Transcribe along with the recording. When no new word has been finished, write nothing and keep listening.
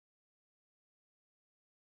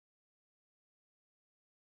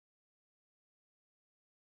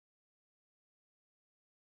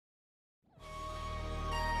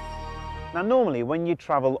Now normally when you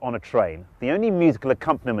travel on a train, the only musical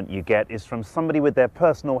accompaniment you get is from somebody with their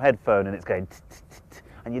personal headphone and it's going t-t-t-t,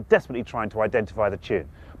 and you're desperately trying to identify the tune.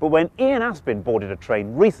 But when Ian Aspin boarded a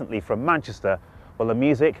train recently from Manchester, well, the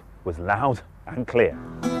music was loud and clear.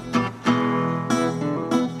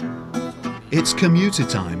 It's commuter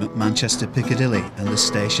time at Manchester Piccadilly and the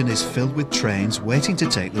station is filled with trains waiting to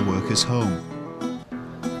take the workers home.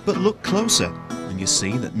 But look closer and you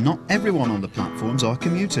see that not everyone on the platforms are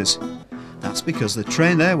commuters. That's because the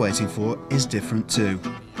train they're waiting for is different too.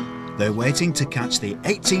 They're waiting to catch the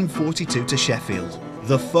 1842 to Sheffield,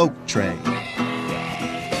 the Folk Train.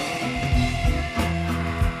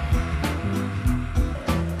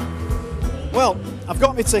 Well, I've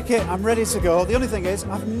got my ticket, I'm ready to go. The only thing is,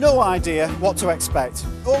 I've no idea what to expect.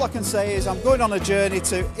 All I can say is I'm going on a journey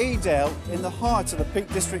to Edale in the heart of the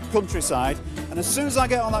Peak District countryside, and as soon as I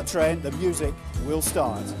get on that train, the music will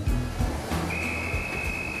start.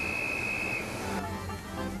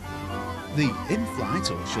 The in-flight,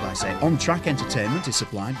 or should I say on-track entertainment is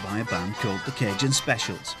supplied by a band called the Cajun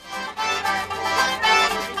Specials.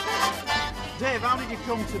 Dave, how did you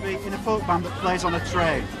come to be in a folk band that plays on a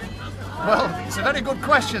train? Well, it's a very good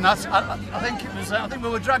question. I think we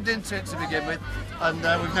were dragged into it to begin with, and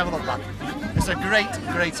we've never looked back. It's a great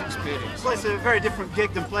experience. Well, it's a very different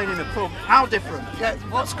gig than playing in a pub. How different? Yeah,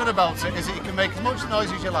 what's good about it is that you can make as much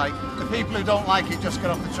noise as you like. The people who don't like it just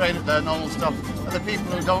get off the train at their normal stop, and the people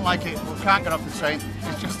who don't like it who can't get off the train,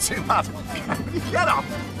 it's just too bad. Get off!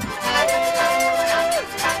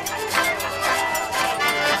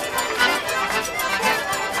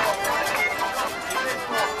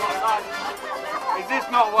 Is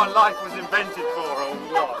this not what life was invented for, or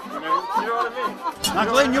what? You know what I mean? Now,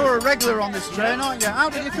 Glenn, you're a regular on this train, aren't you? How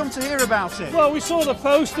did you come to hear about it? Well, we saw the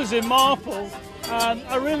posters in Marple, and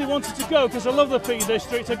I really wanted to go because I love the Peak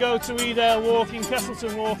District. To go to Edale walking,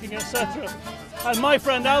 Castleton walking, etc. And my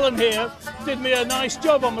friend Alan here did me a nice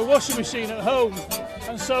job on my washing machine at home.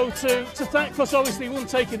 And so to thank, because obviously he wouldn't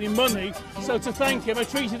take any money, so to thank him, I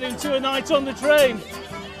treated him to a night on the train.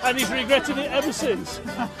 And he's regretted it ever since.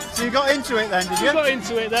 So you got into it then, did you? We got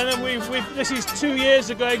into it then, and this is 2 years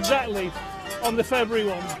ago exactly, on the February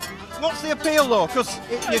one. What's the appeal though? Because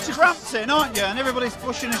you're cramped in, aren't you? And everybody's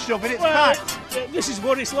pushing and shoving, it's packed. This is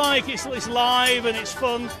what it's like, it's live and it's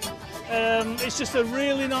fun. It's just a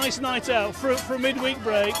really nice night out for a midweek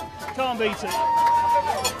break. Can't beat it.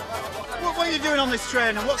 What are you doing on this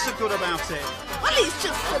train and what's so good about it? Well, it's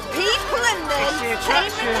just the people and the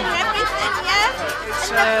attraction and everything, yeah.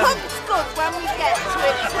 And the pub's good when we get to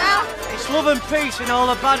it as well. It's love and peace and all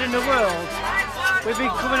the bad in the world. We've been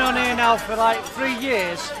coming on here now for like 3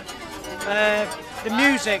 years. The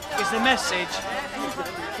music is the message,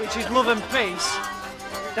 which is love and peace.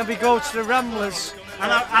 Then we go to the Ramblers.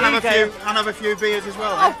 And have a few beers as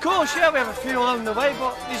well. Of course, yeah, we have a few along the way,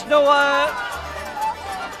 but there's no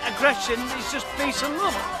aggression, it's just peace and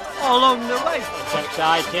love all along the way. It's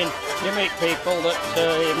exciting. You meet people that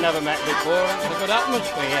you've never met before, and it's a good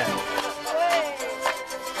atmosphere.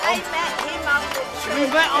 I met him on the train. We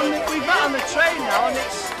met on the train now, and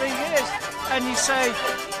it's 3 years. And you say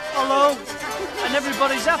hello, and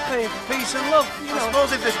everybody's happy, peace and love. You know. I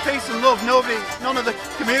suppose if there's peace and love, none of the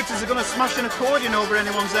commuters are going to smash an accordion over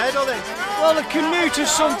anyone's head, are they? Well, the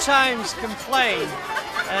commuters sometimes complain,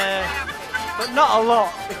 but not a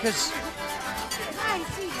lot, because,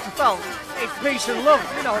 well, it's peace and love,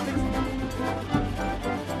 you know.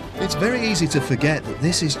 It's very easy to forget that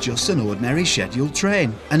this is just an ordinary scheduled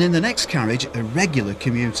train, and in the next carriage are regular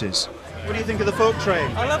commuters. What do you think of the folk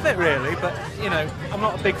train? I love it really, but you know, I'm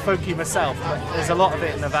not a big folky myself, but there's a lot of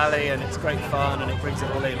it in the valley and it's great fun and it brings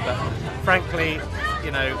it all in, but frankly,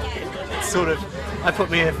 you know, it's sort of, I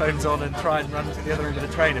put my earphones on and try and run to the other end of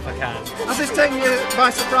the train if I can. Has this taken you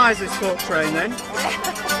by surprise, this folk train then?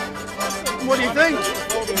 What do you think?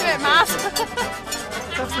 It's a bit mad.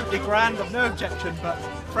 Definitely grand, I've no objection, but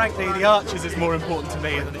frankly the Archers is more important to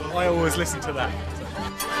me and I always listen to that.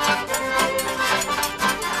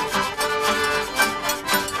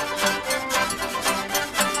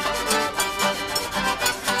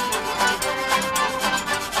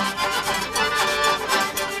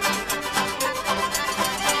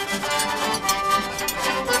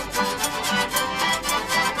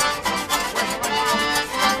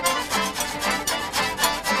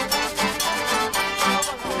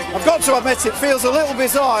 I've got to admit it feels a little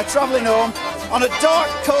bizarre travelling home on a dark,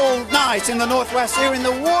 cold night in the northwest, hearing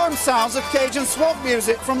the warm sounds of Cajun swamp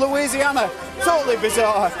music from Louisiana. Totally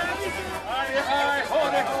bizarre.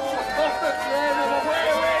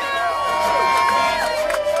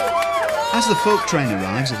 As the folk train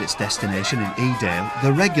arrives at its destination in Edale,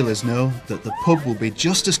 the regulars know that the pub will be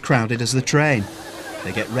just as crowded as the train.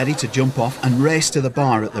 They get ready to jump off and race to the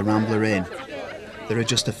bar at the Rambler Inn. There are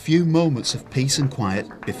just a few moments of peace and quiet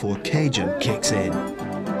before Cajun kicks in.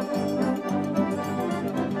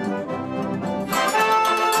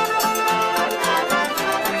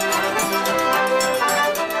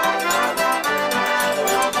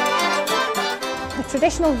 The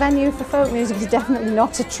traditional venue for folk music is definitely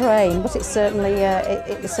not a train, but it's certainly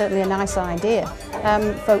a nice idea.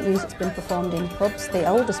 Folk music's been performed in pubs. The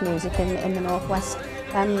oldest music in the Northwest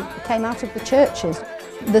came out of the churches.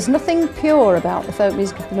 There's nothing pure about the folk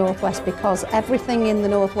music of the Northwest because everything in the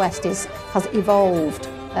Northwest has evolved.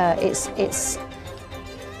 It's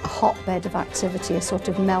a hotbed of activity, a sort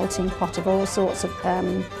of melting pot of all sorts of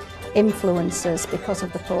influences because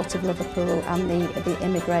of the Port of Liverpool and the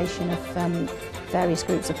immigration of various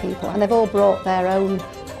groups of people, and they've all brought their own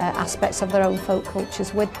aspects of their own folk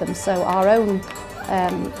cultures with them. So our own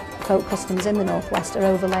folk customs in the Northwest are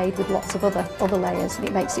overlaid with lots of other layers, and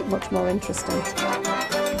it makes it much more interesting.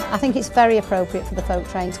 I think it's very appropriate for the folk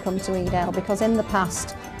train to come to Edale because in the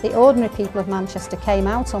past the ordinary people of Manchester came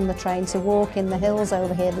out on the train to walk in the hills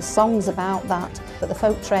over here. There's songs about that, but the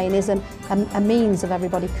folk train is a means of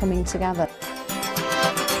everybody coming together.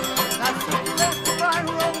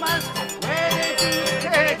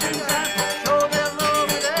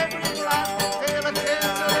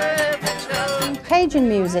 Cajun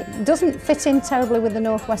music doesn't fit in terribly with the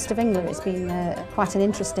northwest of England. It's been quite an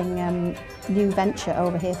interesting new venture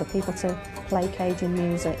over here for people to play Cajun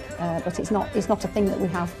music, but it's not a thing that we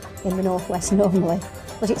have in the northwest normally,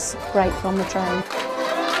 but it's great from the train.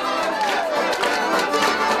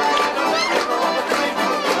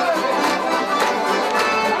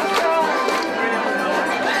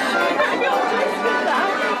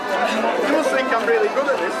 You must think I'm really good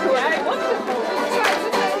at this. Yeah, wonderful.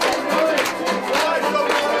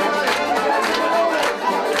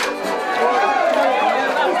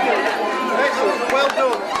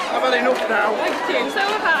 Enough now. Thank you, so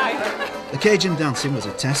have I. The Cajun dancing was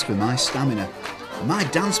a test for my stamina. My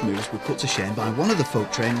dance moves were put to shame by one of the folk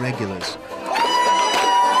train regulars.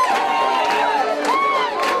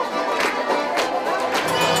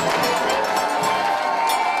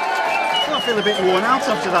 I feel a bit worn out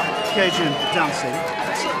after that Cajun dancing.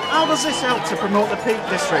 So how does this help to promote the Peak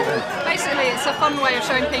District then? Basically, it's a fun way of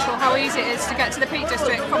showing people how easy it is to get to the Peak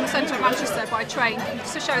District from the centre of Manchester by train,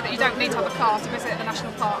 just to show that you don't need to have a car to visit the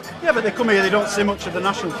National Park. Yeah, but they come here, they don't see much of the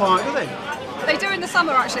National Park, do they? They do in the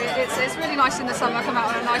summer actually. It's really nice in the summer. Come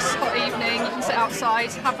out on a nice hot evening, you can sit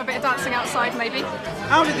outside, have a bit of dancing outside maybe.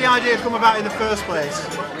 How did the idea come about in the first place?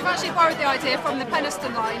 We've actually borrowed the idea from the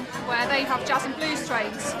Penistone line where they have jazz and blues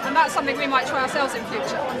trains, and that's something we might try ourselves in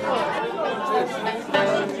future.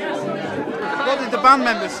 What did the band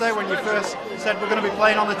members say when you first said we're going to be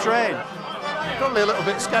playing on the train? Probably a little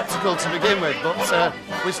bit sceptical to begin with, but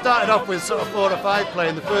we started off with sort of 4 or 5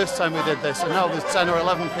 playing the first time we did this, and now there's 10 or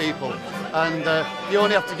 11 people, and you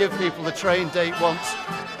only have to give people the train date once,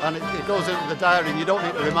 and it goes into the diary, and you don't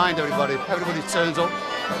need to remind everybody. Everybody turns up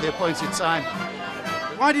at the appointed time.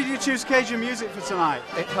 Why did you choose Cajun music for tonight?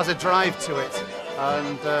 It has a drive to it,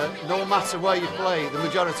 and no matter where you play, the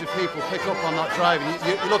majority of people pick up on that drive.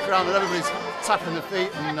 You look around and everybody's tapping their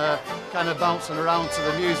feet and kind of bouncing around to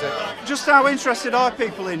the music. Just how interested are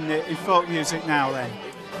people in folk music now then?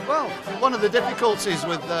 Well, one of the difficulties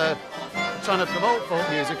with trying to promote folk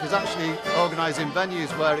music is actually organising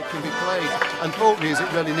venues where it can be played, and folk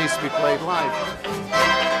music really needs to be played live.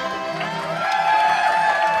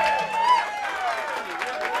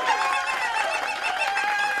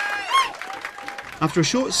 After a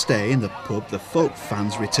short stay in the pub, the folk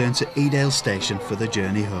fans return to Edale Station for the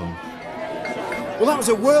journey home. Well, that was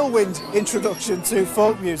a whirlwind introduction to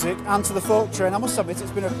folk music and to the folk train. I must admit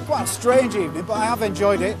it's been quite a strange evening, but I have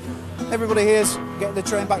enjoyed it. Everybody here's getting the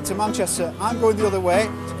train back to Manchester. I'm going the other way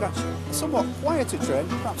to catch a somewhat quieter train.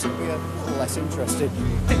 Perhaps it'll be a little less interesting.